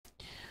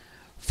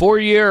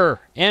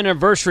4-year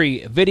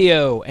anniversary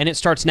video, and it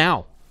starts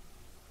now.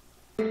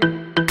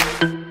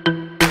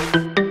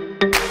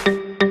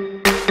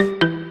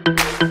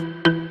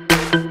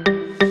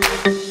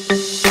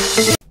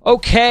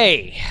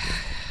 Okay.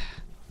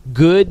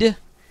 Good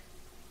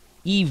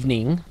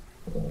evening.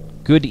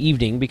 Good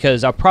evening,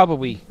 because I'll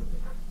probably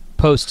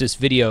post this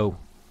video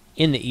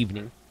in the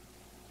evening.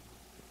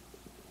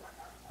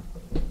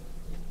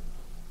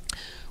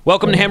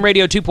 Welcome to Ham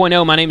Radio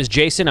 2.0. My name is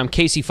Jason. I'm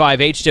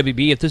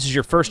KC5HWB. If this is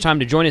your first time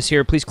to join us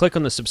here, please click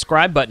on the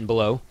subscribe button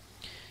below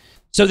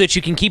so that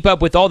you can keep up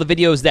with all the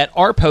videos that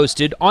are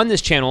posted on this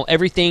channel,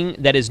 everything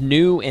that is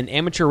new in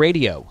amateur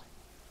radio.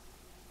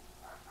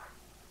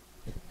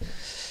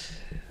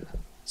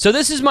 So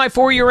this is my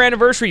 4-year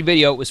anniversary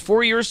video. It was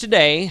 4 years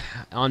today,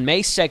 on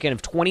May 2nd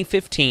of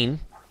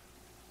 2015,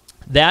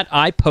 that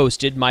I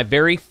posted my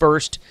very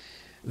first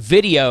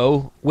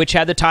video, which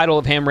had the title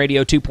of Ham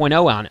Radio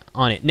 2.0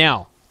 on it.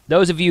 Now,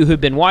 those of you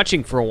who've been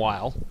watching for a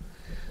while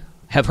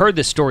have heard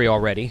this story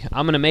already.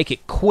 I'm going to make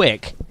it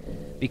quick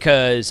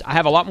because I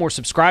have a lot more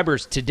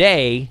subscribers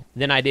today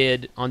than I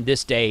did on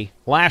this day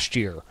last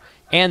year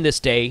and this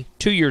day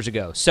 2 years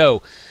ago.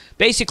 So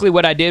basically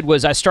what I did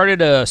was I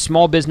started a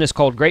small business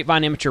called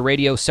Grapevine Amateur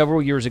Radio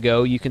several years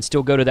ago. You can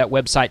still go to that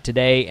website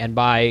today and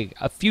buy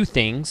a few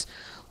things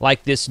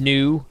like this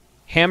new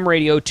Ham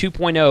Radio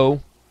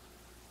 2.0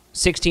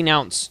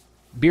 16-ounce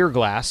beer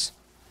glass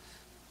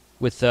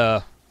with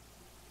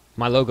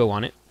my logo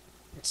on it.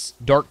 It's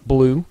dark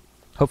blue.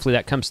 Hopefully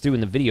that comes through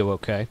in the video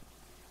okay.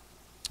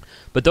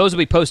 But those will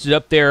be posted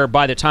up there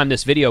by the time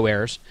this video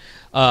airs.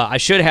 I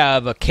should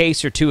have a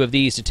case or two of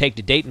these to take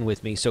to Dayton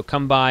with me, so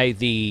come by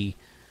the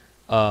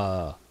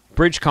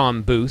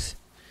Bridgecom booth,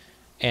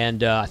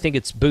 and I think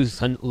it's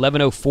booth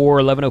 1104,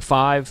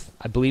 1105.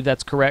 I believe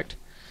that's correct.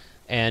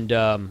 And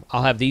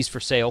I'll have these for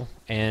sale,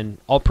 and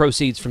all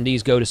proceeds from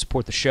these go to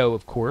support the show,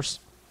 of course.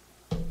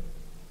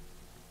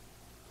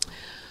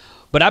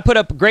 But I put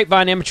up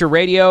Grapevine Amateur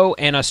Radio,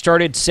 and I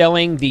started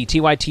selling the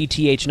TYT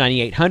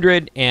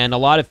TH9800, and a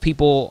lot of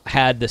people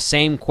had the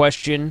same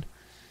question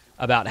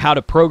about how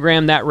to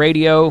program that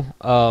radio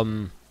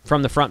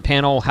from the front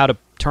panel, how to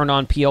turn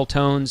on PL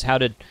tones, how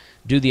to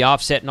do the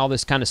offset and all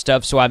this kind of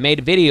stuff. So I made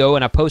a video,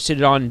 and I posted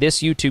it on this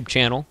YouTube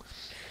channel,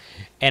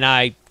 and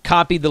I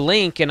copied the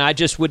link, and I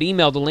just would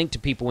email the link to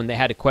people when they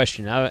had a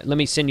question. Let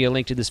me send you a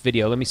link to this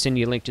video. Let me send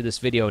you a link to this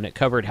video, and it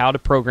covered how to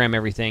program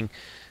everything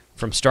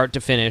from start to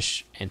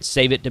finish and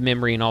save it to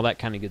memory and all that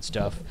kind of good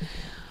stuff.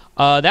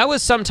 That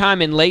was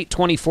sometime in late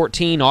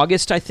 2014,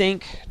 August, I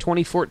think,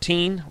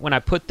 2014, when I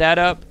put that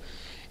up.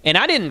 And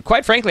I didn't,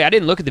 quite frankly, I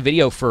didn't look at the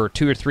video for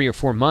 2 or 3 or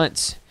 4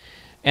 months.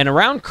 And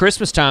around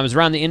Christmas time, it was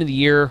around the end of the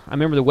year, I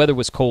remember the weather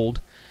was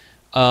cold,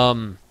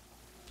 I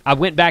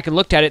went back and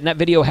looked at it, and that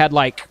video had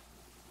like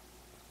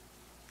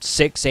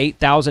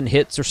 8,000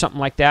 hits or something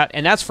like that,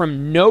 and that's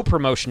from no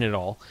promotion at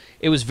all.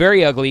 It was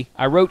very ugly.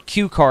 I wrote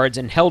cue cards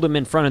and held them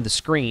in front of the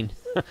screen.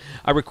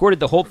 I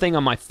recorded the whole thing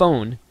on my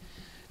phone.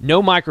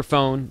 No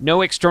microphone,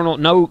 no external,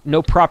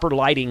 no proper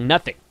lighting,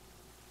 nothing.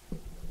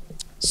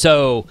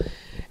 So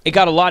it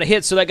got a lot of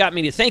hits, so that got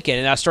me to thinking,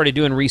 and I started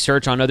doing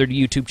research on other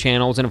YouTube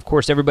channels, and of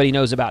course everybody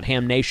knows about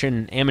Ham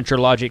Nation and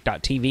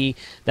AmateurLogic.tv.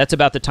 That's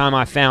about the time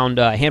I found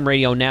Ham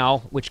Radio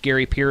Now, which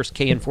Gary Pierce,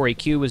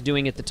 KN4AQ, was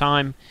doing at the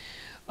time.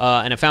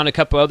 And I found a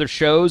couple other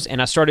shows,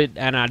 and I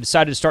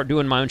decided to start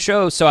doing my own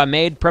show, so I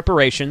made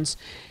preparations,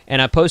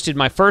 and I posted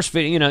my first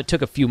video. You know, it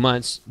took a few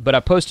months, but I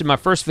posted my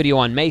first video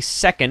on May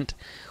 2nd,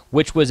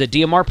 which was a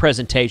DMR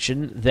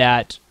presentation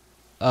that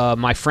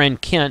my friend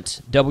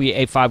Kent,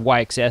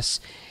 WA5YXS,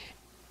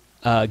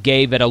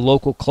 gave at a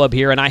local club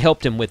here, and I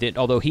helped him with it,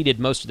 although he did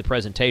most of the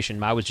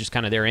presentation. I was just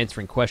kind of there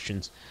answering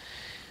questions.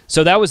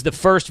 So that was the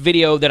first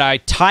video that I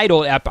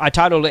titled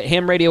it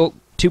Ham Radio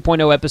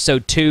 2.0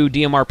 Episode 2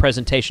 DMR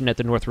Presentation at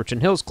the North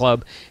Richland Hills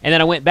Club, and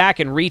then I went back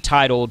and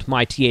retitled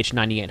my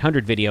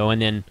TH9800 video,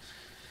 and then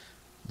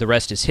the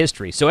rest is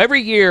history. So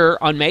every year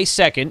on May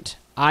 2nd,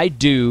 I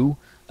do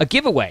a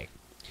giveaway,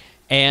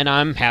 and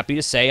I'm happy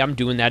to say I'm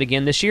doing that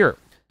again this year.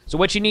 So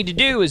what you need to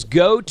do is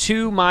go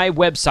to my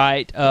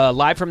website,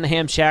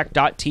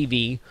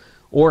 livefromthehamshack.tv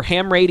or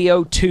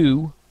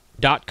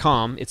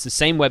hamradio2.com. It's the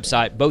same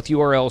website, both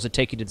URLs that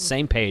take you to the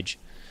same page.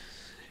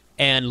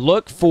 And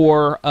look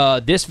for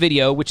this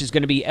video, which is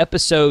going to be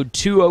episode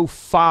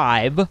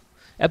 205,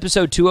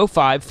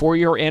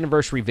 4-year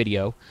anniversary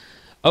video.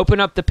 Open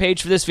up the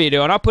page for this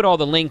video, and I'll put all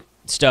the link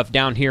stuff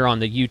down here on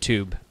the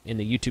YouTube, in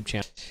the YouTube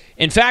channel.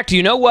 In fact,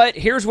 you know what?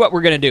 Here's what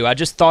we're going to do. I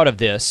just thought of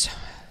this.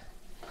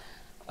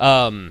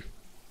 Go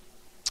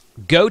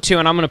to,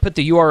 and I'm going to put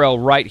the URL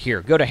right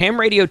here. Go to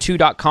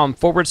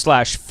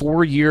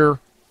hamradio2.com/4-year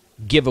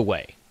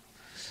giveaway.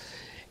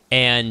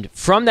 And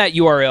from that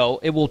URL,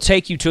 it will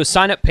take you to a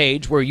sign-up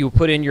page where you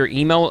put in your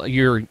email,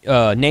 your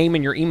name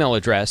and your email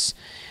address,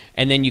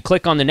 and then you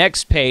click on the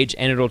next page,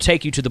 and it'll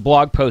take you to the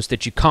blog post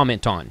that you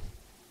comment on.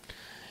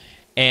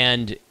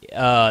 And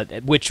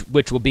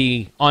which will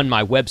be on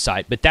my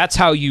website. But that's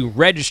how you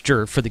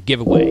register for the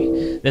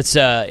giveaway. That's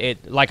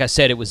like I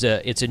said,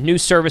 it's a new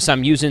service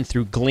I'm using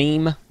through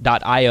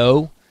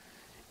Gleam.io.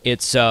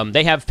 It's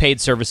they have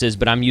paid services,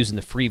 but I'm using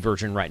the free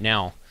version right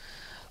now.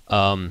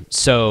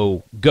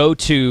 So go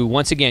to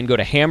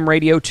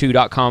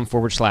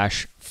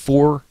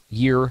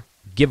hamradio2.com/4-year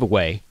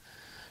giveaway.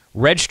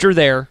 Register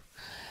there.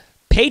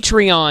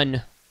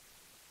 Patreon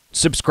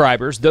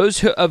subscribers,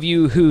 those of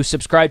you who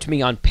subscribe to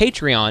me on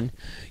Patreon,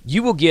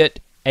 you will get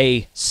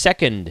a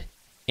second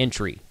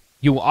entry.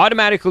 You will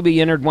automatically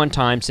be entered one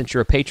time since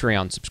you're a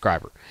Patreon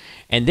subscriber.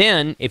 And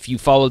then, if you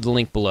follow the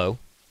link below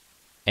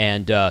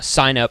and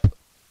sign up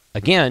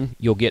again,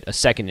 you'll get a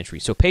second entry.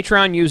 So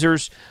Patreon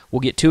users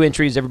will get 2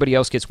 entries. Everybody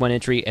else gets 1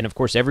 entry. And, of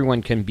course,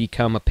 everyone can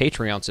become a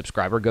Patreon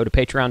subscriber. Go to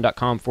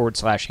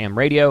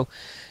patreon.com/hamradio.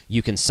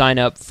 You can sign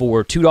up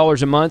for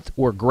 $2 a month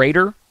or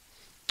greater.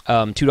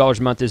 $2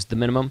 a month is the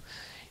minimum.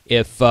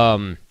 If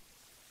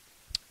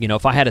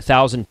if I had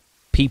 1,000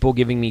 people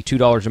giving me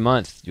 $2 a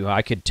month,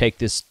 I could take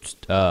this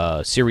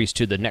series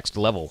to the next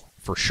level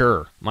for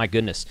sure. My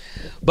goodness.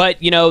 But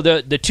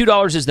the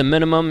 $2 is the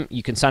minimum.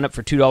 You can sign up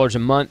for $2 a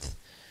month.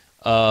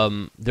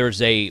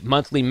 There's a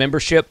monthly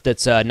membership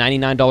that's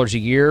 $99 a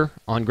year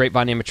on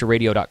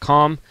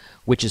GrapevineAmateurRadio.com,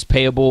 which is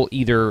payable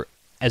either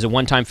as a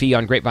one-time fee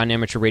on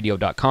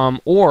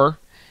GrapevineAmateurRadio.com, or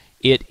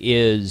it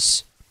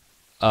is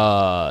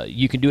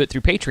you can do it through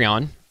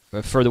Patreon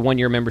for the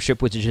 1-year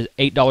membership, which is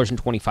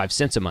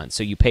 $8.25 a month.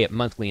 So you pay it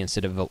monthly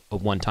instead of a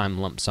one-time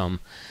lump sum.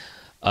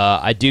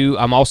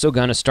 I'm also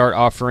going to start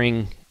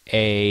offering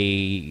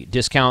a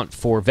discount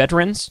for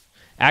veterans,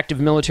 active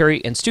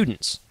military, and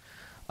students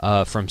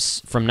from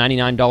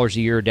 $99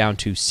 a year down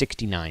to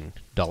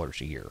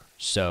 $69 a year.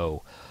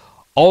 So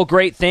all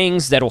great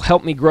things that will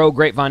help me grow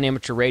Grapevine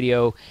Amateur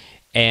Radio.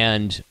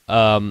 And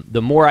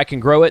the more I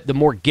can grow it, the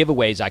more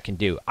giveaways I can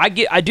do. I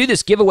do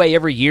this giveaway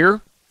every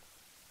year,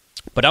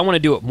 but I want to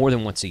do it more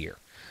than once a year.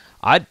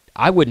 I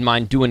wouldn't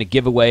mind doing a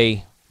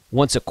giveaway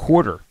once a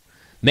quarter.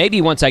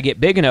 Maybe once I get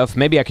big enough,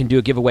 maybe I can do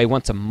a giveaway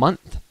once a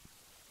month.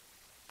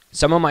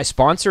 Some of my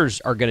sponsors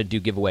are going to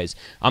do giveaways.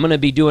 I'm going to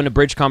be doing a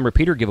Bridgecom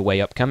repeater giveaway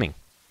upcoming.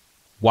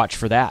 Watch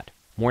for that.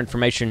 More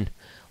information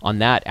on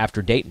that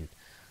after Dayton.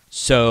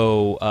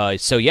 So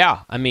yeah,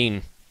 I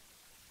mean,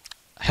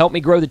 help me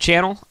grow the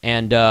channel,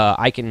 and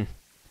I can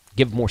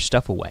give more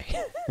stuff away,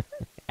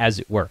 as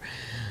it were.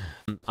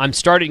 I'm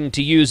starting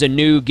to use a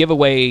new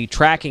giveaway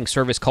tracking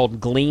service called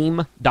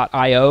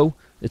Gleam.io.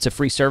 It's a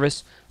free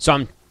service, so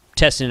I'm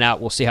testing it out.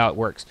 We'll see how it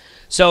works.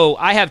 So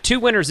I have 2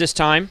 winners this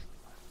time,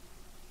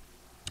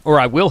 or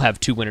I will have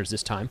 2 winners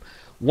this time.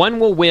 One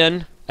will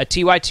win a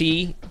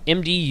TYT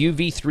MD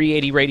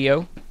UV380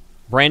 radio,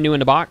 brand new in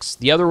the box.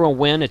 The other will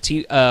win a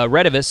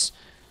Redivus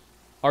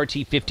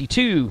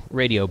RT52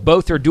 radio.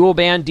 Both are dual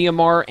band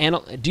DMR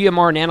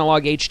and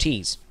analog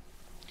HTs.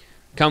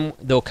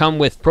 They'll come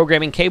with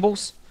programming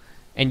cables,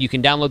 and you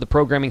can download the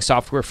programming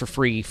software for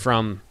free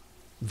from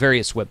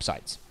various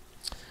websites.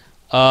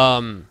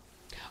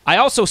 I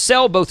also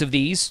sell both of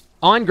these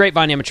on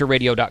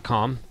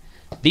GrapevineAmateurRadio.com.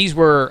 These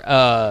were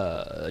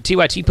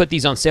TYT put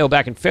these on sale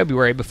back in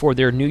February before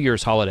their New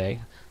Year's holiday,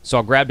 so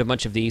I grabbed a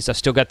bunch of these. I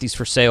still got these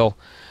for sale.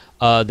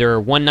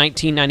 They're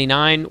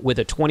 $119.99 with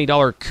a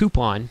 $20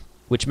 coupon,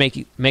 which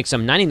makes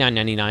them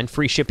 $99.99,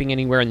 free shipping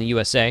anywhere in the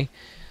USA.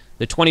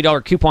 The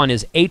 $20 coupon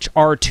is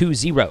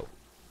HR20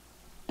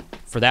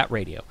 for that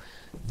radio.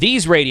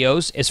 These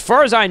radios, as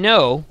far as I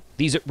know,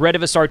 these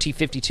Redivus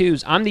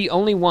RT52s, I'm the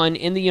only one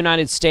in the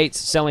United States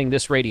selling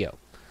this radio.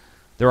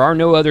 There are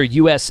no other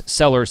U.S.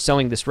 sellers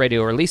selling this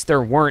radio, or at least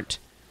there weren't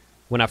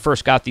when I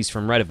first got these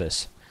from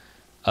Redivus.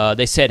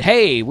 They said,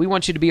 hey, we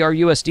want you to be our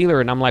U.S.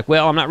 dealer, and I'm like,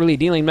 well, I'm not really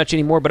dealing much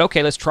anymore, but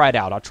okay, let's try it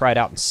out. I'll try it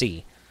out and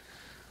see.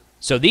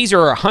 So these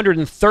are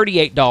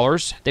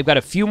 $138. They've got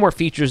a few more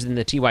features than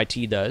the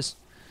TYT does.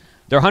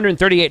 They're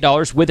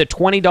 $138 with a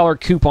 $20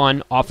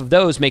 coupon off of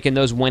those, making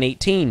those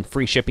 $118,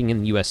 free shipping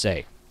in the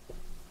USA.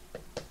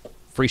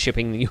 Free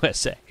shipping in the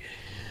USA.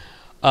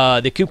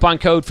 The coupon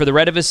code for the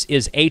Redivus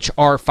is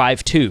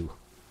HR52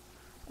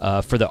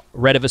 for the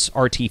Redivus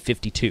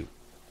RT52.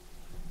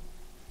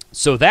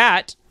 So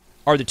that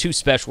are the 2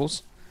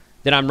 specials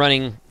that I'm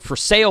running for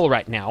sale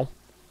right now.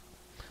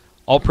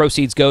 All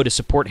proceeds go to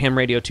support Ham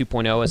Radio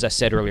 2.0, as I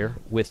said earlier,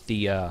 with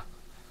the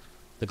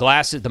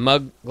glasses, the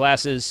mug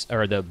glasses,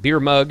 or the beer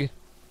mug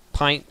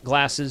pint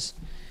glasses,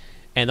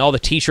 and all the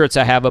T-shirts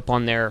I have up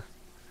on there,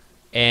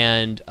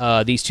 and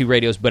these 2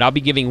 radios. But I'll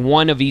be giving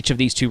one of each of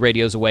these 2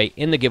 radios away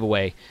in the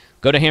giveaway.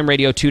 Go to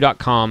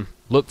hamradio2.com,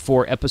 look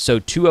for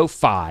episode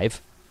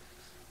 205.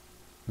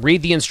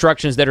 Read the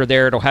instructions that are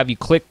there. It'll have you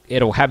click.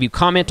 It'll have you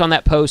comment on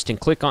that post and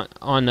click on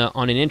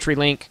an entry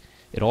link.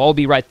 It'll all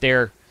be right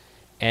there.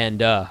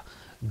 And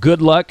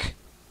good luck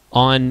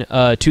on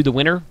to the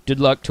winner. Good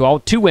luck to all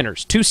 2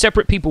 winners. 2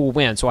 separate people will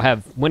win. So I'll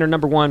have winner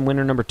number 1,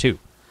 winner number 2,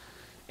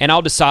 and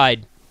I'll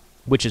decide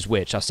which is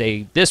which. I'll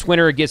say this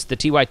winner gets the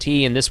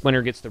TYT and this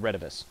winner gets the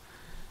Redivus.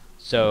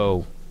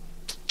 So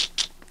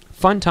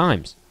fun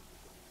times.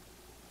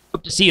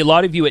 Hope to see a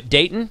lot of you at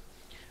Dayton.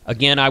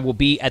 Again, I will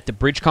be at the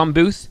Bridgecom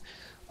booth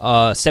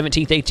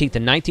 17th, 18th,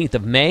 and 19th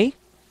of May.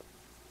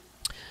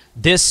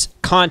 This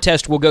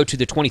contest will go to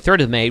the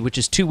 23rd of May, which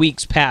is 2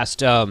 weeks past,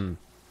 3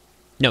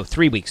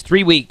 weeks.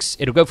 3 weeks.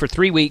 It'll go for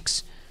 3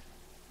 weeks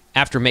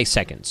after May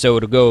 2nd. So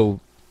it'll go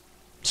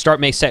start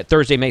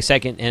Thursday, May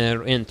 2nd, and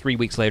it'll end 3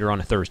 weeks later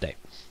on a Thursday,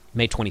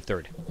 May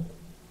 23rd.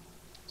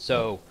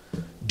 So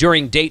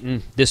during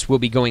Dayton, this will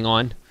be going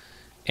on,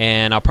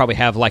 and I'll probably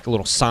have like a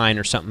little sign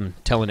or something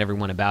telling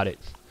everyone about it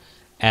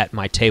at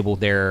my table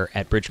there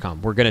at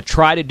Bridgecom. We're going to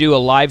try to do a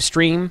live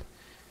stream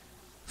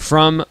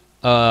from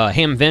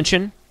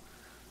Hamvention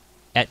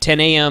at 10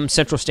 a.m.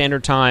 Central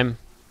Standard Time.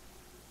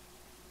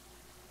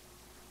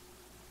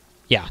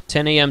 Yeah,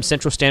 10 a.m.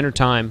 Central Standard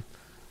Time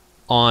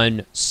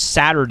on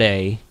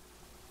Saturday,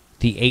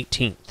 the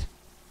 18th.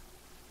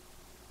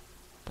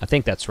 I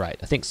think that's right.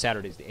 I think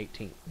Saturday's the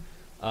 18th.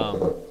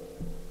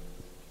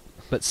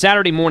 But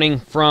Saturday morning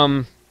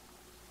from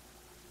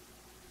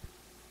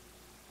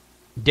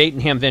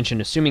Dayton Hamvention,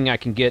 assuming I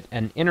can get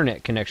an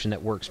internet connection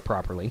that works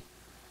properly,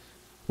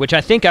 which I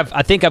think I've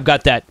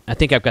got that. I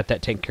think I've got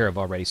that taken care of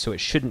already, so it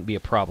shouldn't be a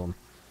problem.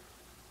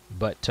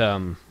 But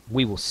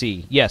we will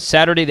see. Yes,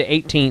 Saturday the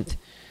 18th,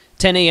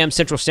 10 a.m.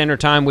 Central Standard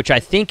Time, which I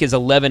think is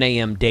 11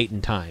 a.m.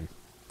 Dayton time,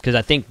 because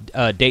I think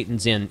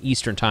Dayton's in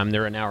Eastern Time.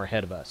 They're an hour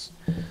ahead of us,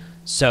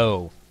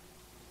 so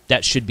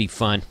that should be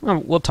fun.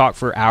 We'll talk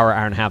for an hour,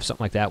 hour and a half,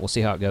 something like that. We'll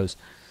see how it goes,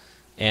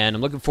 and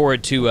I'm looking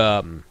forward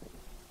to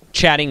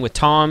chatting with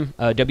Tom,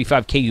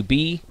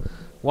 W5KUB,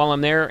 while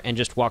I'm there, and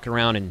just walking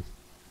around and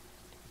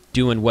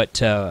doing what's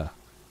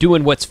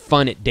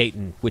fun at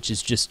Dayton, which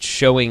is just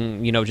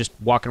showing, just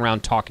walking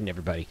around talking to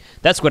everybody.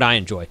 That's what I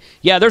enjoy.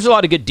 Yeah, there's a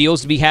lot of good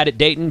deals to be had at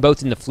Dayton,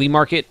 both in the flea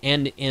market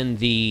and in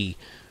the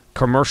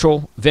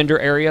commercial vendor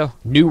area.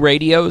 New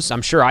radios.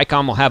 I'm sure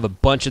ICOM will have a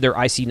bunch of their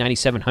IC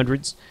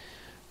 9700s.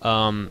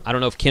 I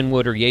don't know if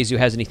Kenwood or Yaesu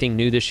has anything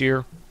new this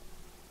year,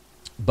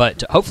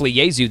 but hopefully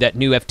Yaesu, that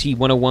new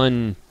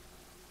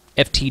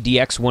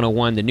FTDX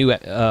 101, the new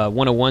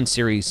 101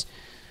 series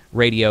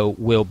radio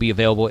will be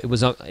available. It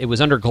was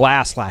under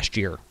glass last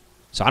year,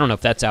 so I don't know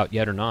if that's out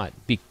yet or not.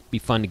 Be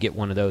fun to get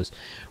one of those.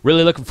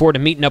 Really looking forward to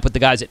meeting up with the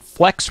guys at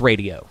Flex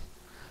Radio.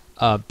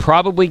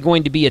 Probably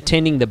going to be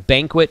attending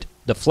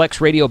the Flex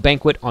Radio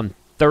banquet on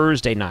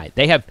Thursday night.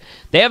 They have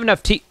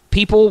enough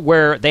people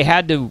where they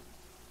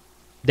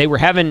were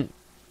having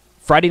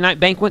Friday night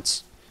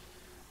banquets,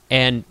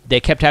 and they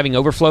kept having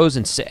overflows,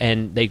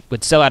 and they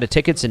would sell out of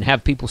tickets and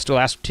have people still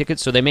ask for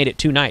tickets, so they made it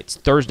 2 nights,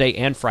 Thursday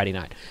and Friday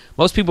night.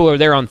 Most people are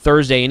there on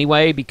Thursday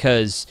anyway,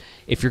 because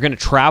if you're going to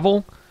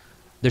travel,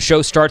 the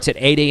show starts at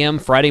 8 a.m.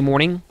 Friday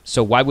morning,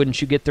 so why wouldn't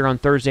you get there on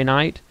Thursday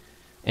night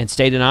and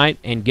stay the night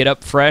and get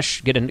up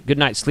fresh, get a good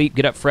night's sleep,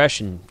 get up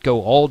fresh, and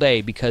go all day,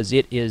 because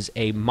it is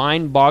a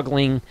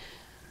mind-boggling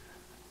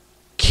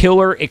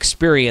killer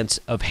experience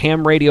of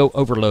ham radio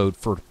overload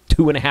for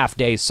 2.5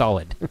 days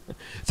solid.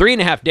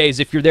 3.5 days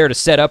if you're there to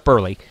set up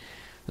early.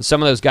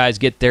 Some of those guys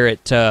get there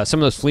at some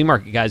of those flea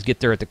market guys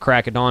get there at the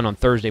crack of dawn on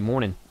Thursday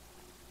morning.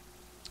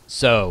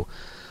 So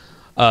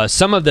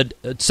some of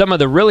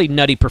the really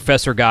nutty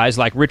professor guys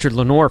like Richard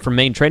Lenore from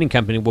Maine Trading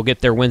Company will get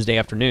there Wednesday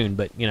afternoon,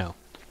 but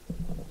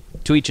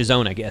to each his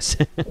own, I guess.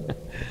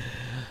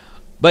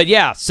 But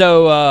yeah,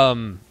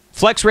 so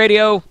Flex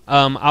Radio,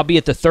 I'll be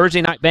at the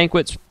Thursday night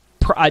banquets.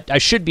 I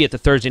should be at the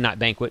Thursday night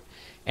banquet,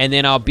 and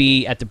then I'll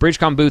be at the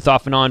Bridgecom booth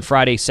off and on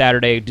Friday,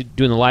 Saturday,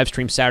 doing the live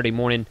stream Saturday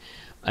morning,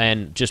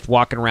 and just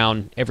walking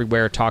around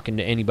everywhere talking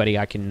to anybody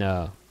I can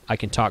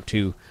talk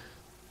to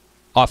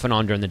off and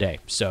on during the day.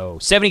 So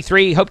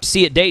 73, hope to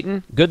see you at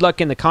Dayton. Good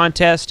luck in the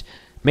contest.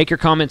 Make your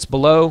comments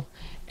below,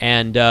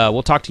 and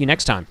we'll talk to you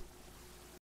next time.